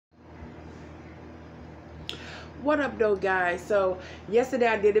What up though, guys? So yesterday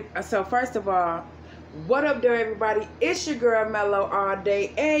I did it. So first of all, what up there, everybody? It's your girl Mellow all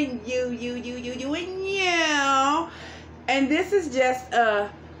day, and you, and you. And this is just a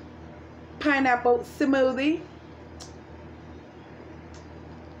pineapple smoothie.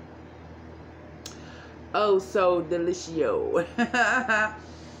 Oh, so delicious.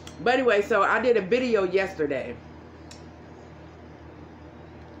 But anyway, so I did a video yesterday.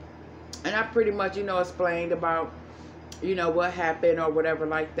 And I pretty much, explained about, what happened or whatever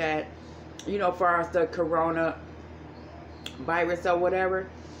like that. For us, the corona virus or whatever.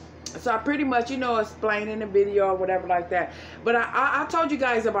 So I pretty much, explained in the video or whatever like that. But I told you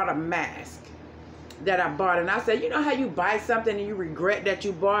guys about a mask that I bought. And I said, you know how you buy something and you regret that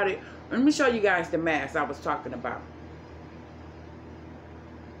you bought it? Let me show you guys the mask I was talking about.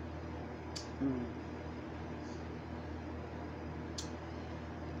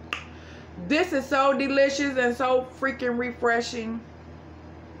 This is so delicious and so freaking refreshing.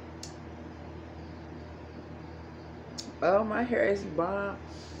 Oh, my hair is bomb.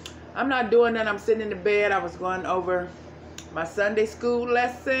 I'm not doing that. I'm sitting in the bed. I was going over my Sunday school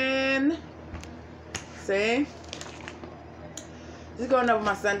lesson. See? Just going over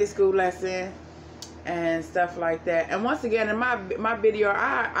my Sunday school lesson and stuff like that. And once again, in my video,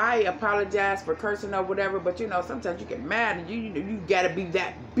 I apologize for cursing or whatever. But, sometimes you get mad and you got to be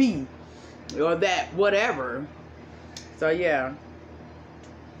that B. Or that whatever. So yeah.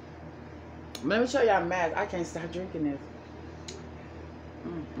 Let me show y'all mask. I can't stop drinking this.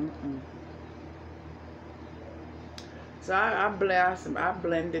 So I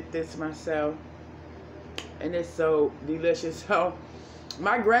blended this myself, and it's so delicious. So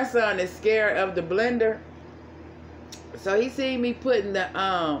my grandson is scared of the blender. So he seen me putting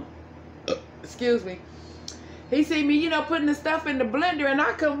the excuse me. He see me, putting the stuff in the blender, and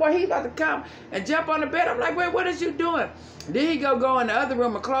I come, well, he about to come and jump on the bed. I'm like, wait, what is you doing? Then he go in the other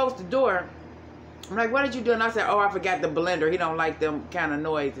room and close the door. I'm like, what did you do? And I said, oh, I forgot the blender. He don't like them kind of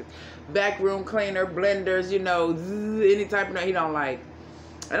noises. Vacuum cleaner, blenders, any type of noise he don't like.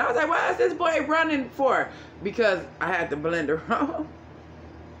 And I was like, why is this boy running for? Because I had the blender.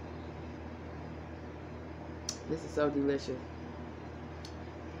 This is so delicious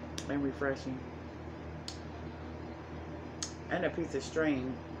and refreshing. And a piece of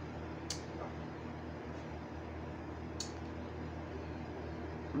string.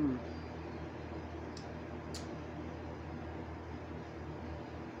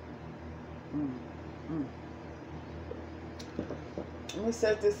 Let me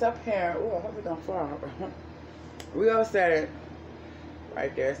set this up here. Oh, I hope it don't fall. We all set it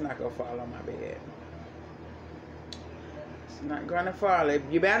right there. It's not gonna fall on my bed. It's not gonna fall.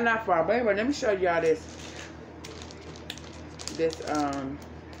 You better not fall. But anyway, let me show y'all this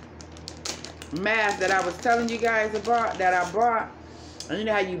mask that I was telling you guys about, that I bought. And you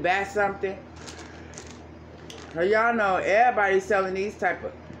know how you buy something? So y'all know everybody's selling these type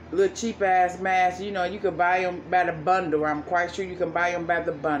of little cheap ass masks. You can buy them by the bundle. I'm quite sure you can buy them by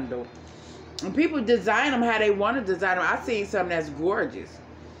the bundle. And people design them how they want to design them. I've seen something that's gorgeous.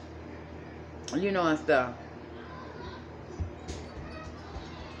 And stuff.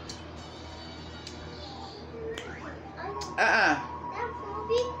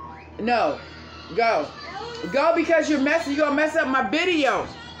 No. Go. Go, because you're gonna mess up my video.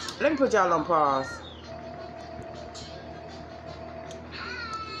 Let me put y'all on pause.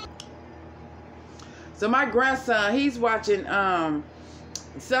 So my grandson, he's watching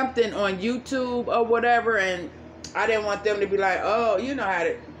something on YouTube or whatever, and I didn't want them to be like, oh, you know how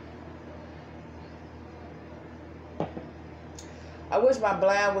to. I wish my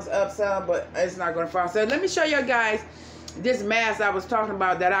blind was up some, but it's not gonna fall. So let me show you guys this mask I was talking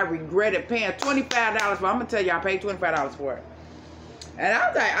about that I regretted paying $25 for. I'm gonna tell you, I paid $25 for it. And I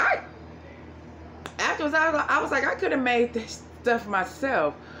was like, afterwards I was like, I could have made this stuff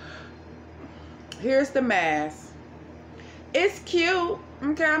myself. Here's the mask. It's cute.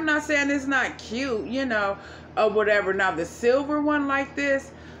 Okay, I'm not saying it's not cute, or whatever. Now the silver one like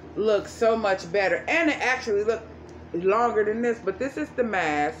this looks so much better. And it actually looks longer than this, but this is the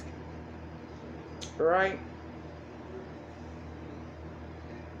mask. Right?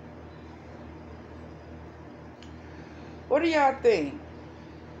 What do y'all think?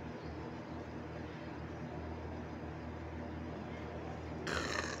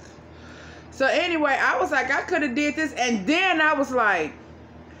 So anyway, I was like, I could have did this. And then I was like,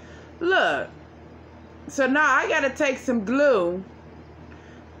 look. So now I got to take some glue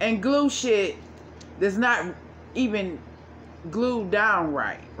and glue shit that's not even glued down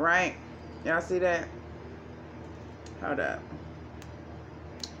right? Y'all see that? Hold up.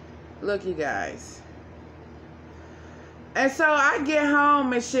 Look, you guys. And so I get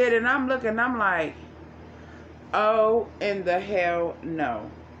home and shit, and I'm looking, I'm like, oh, in the hell no.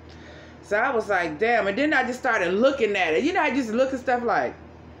 So I was like, damn. And then I just started looking at it. You know, I just look at stuff like.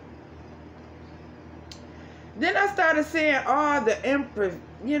 Then I started seeing all the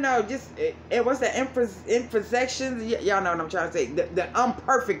what's the imperfections? Y'all know what I'm trying to say. The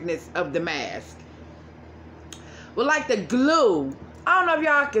imperfectness of the mask. Well, like the glue. I don't know if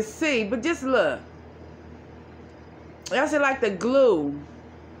y'all can see, but just look. Y'all see like the glue.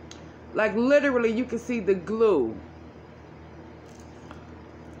 Like literally you can see the glue.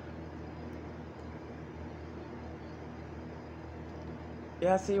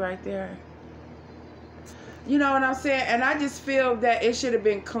 Y'all see right there? You know what I'm saying? And I just feel that it should have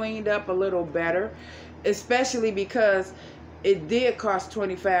been cleaned up a little better, especially because it did cost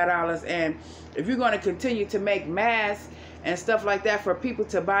 $25. And if you're going to continue to make masks and stuff like that for people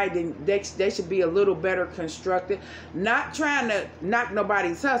to buy, then they should be a little better constructed. Not trying to knock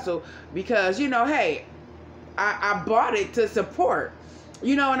nobody's hustle, because, you know, hey, I bought it to support.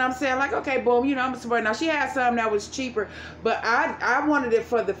 You know what I'm saying? Like, okay, boom, you know, I'm supporting. Now, she had some that was cheaper, but I wanted it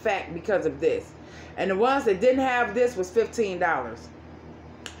for the fact because of this. And the ones that didn't have this was $15.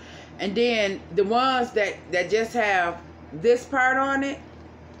 And then the ones that just have this part on it,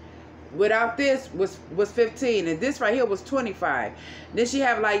 without this, was $15. And this right here was $25. Then she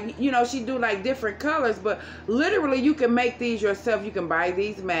have, like, you know, she do like different colors, but literally you can make these yourself. You can buy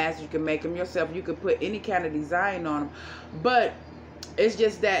these masks, you can make them yourself, you can put any kind of design on them. But it's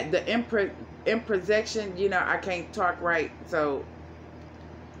just that the imperfection, you know, I can't talk right, so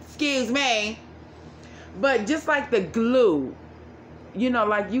excuse me. But just like the glue, you know,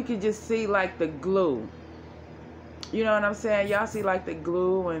 like you could just see like the glue. You know what I'm saying? Y'all see like the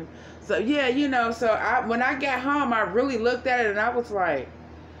glue. And so, yeah, you know, so when I got home, I really looked at it and I was like,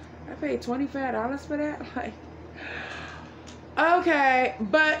 I paid $25 for that? Like, okay.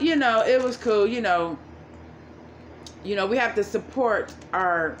 But, you know, it was cool. You know, we have to support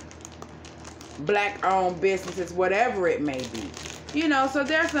our black-owned businesses, whatever it may be. You know, so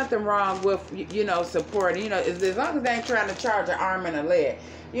there's nothing wrong with, you know, supporting, you know, as long as they ain't trying to charge an arm and a leg.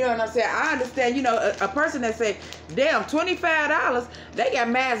 You know what I'm saying? I understand, you know, a person that say, damn, $25, they got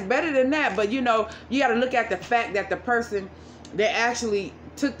masks better than that. But, you know, you got to look at the fact that the person, they actually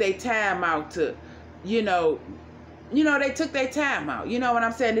took their time out to, you know, they took their time out. You know what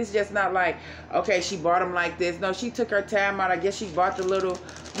I'm saying? It's just not like, okay, she bought them like this. No, she took her time out. I guess she bought the little,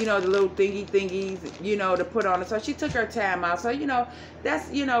 you know, the little thingies, you know, to put on it. So she took her time out. So, you know,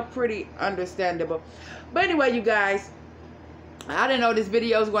 that's, you know, pretty understandable. But anyway, you guys, I didn't know this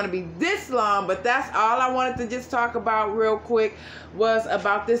video was going to be this long, but that's all I wanted to just talk about real quick was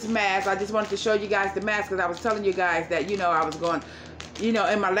about this mask. I just wanted to show you guys the mask because I was telling you guys that, you know, I was going, you know,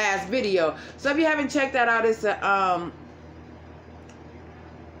 in my last video. So if you haven't checked that out, it's a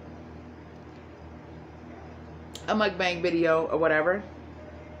mukbang video or whatever.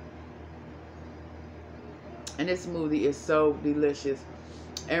 And this smoothie is so delicious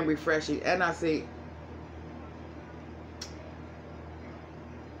and refreshing. And I see,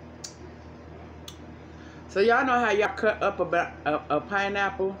 so y'all know how y'all cut up a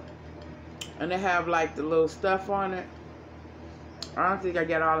pineapple and they have like the little stuff on it? I don't think I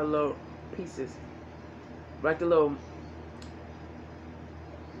got all the little pieces. Like the little...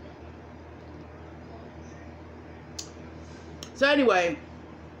 So anyway,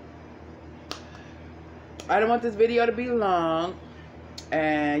 I don't want this video to be long.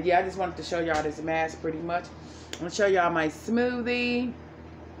 And yeah, I just wanted to show y'all this mask pretty much. I'm going to show y'all my smoothie.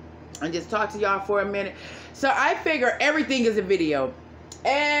 And just talk to y'all for a minute. So I figure everything is a video.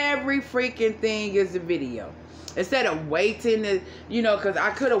 Every freaking thing is a video. Instead of waiting to, you know, because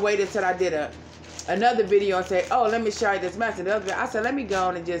I could have waited till I did another video and say, oh, let me show you this mask. And I said, let me go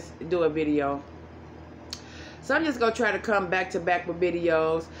on and just do a video. So I'm just going to try to come back to back with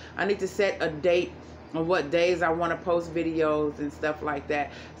videos. I need to set a date on what days I want to post videos and stuff like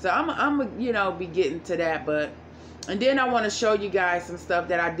that. So I'm you know, be getting to that. But, and then I want to show you guys some stuff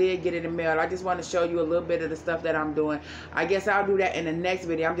that I did get in the mail. I just want to show you a little bit of the stuff that I'm doing. I guess I'll do that in the next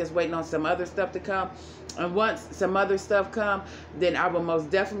video. I'm just waiting on some other stuff to come. And once some other stuff come, then I will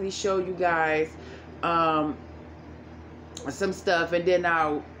most definitely show you guys some stuff. And then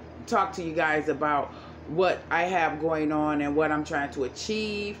I'll talk to you guys about what I have going on and what I'm trying to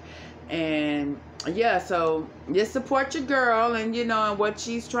achieve. And yeah, so just support your girl and, you know, and what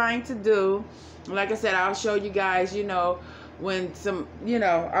she's trying to do. Like I said, I'll show you guys, you know, when some, you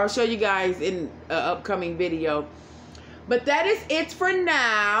know, I'll show you guys in an upcoming video. But that is it for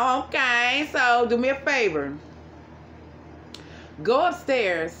now, okay? So do me a favor. Go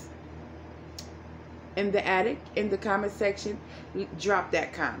upstairs in the attic, in the comment section. Drop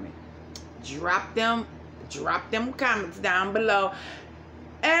that comment. Drop them comments down below.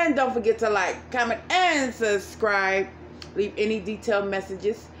 And don't forget to like, comment, and subscribe. Leave any detailed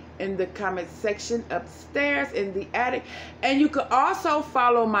messages in the comment section upstairs in the attic. And you can also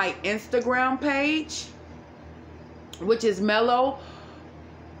follow my Instagram page, which is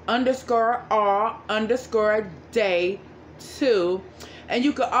Mellow_R_day2. And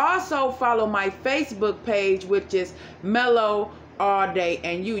you can also follow my Facebook page, which is Mellow All Day.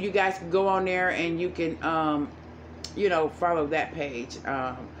 And you guys can go on there and you can you know, follow that page.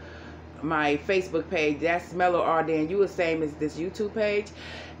 My Facebook page, that's Mellow All Day, and you the same as this YouTube page.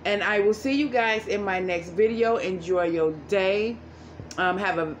 And I will see you guys in my next video. Enjoy your day.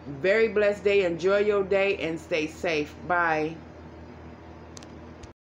 Have a very blessed day. Enjoy your day and stay safe. Bye.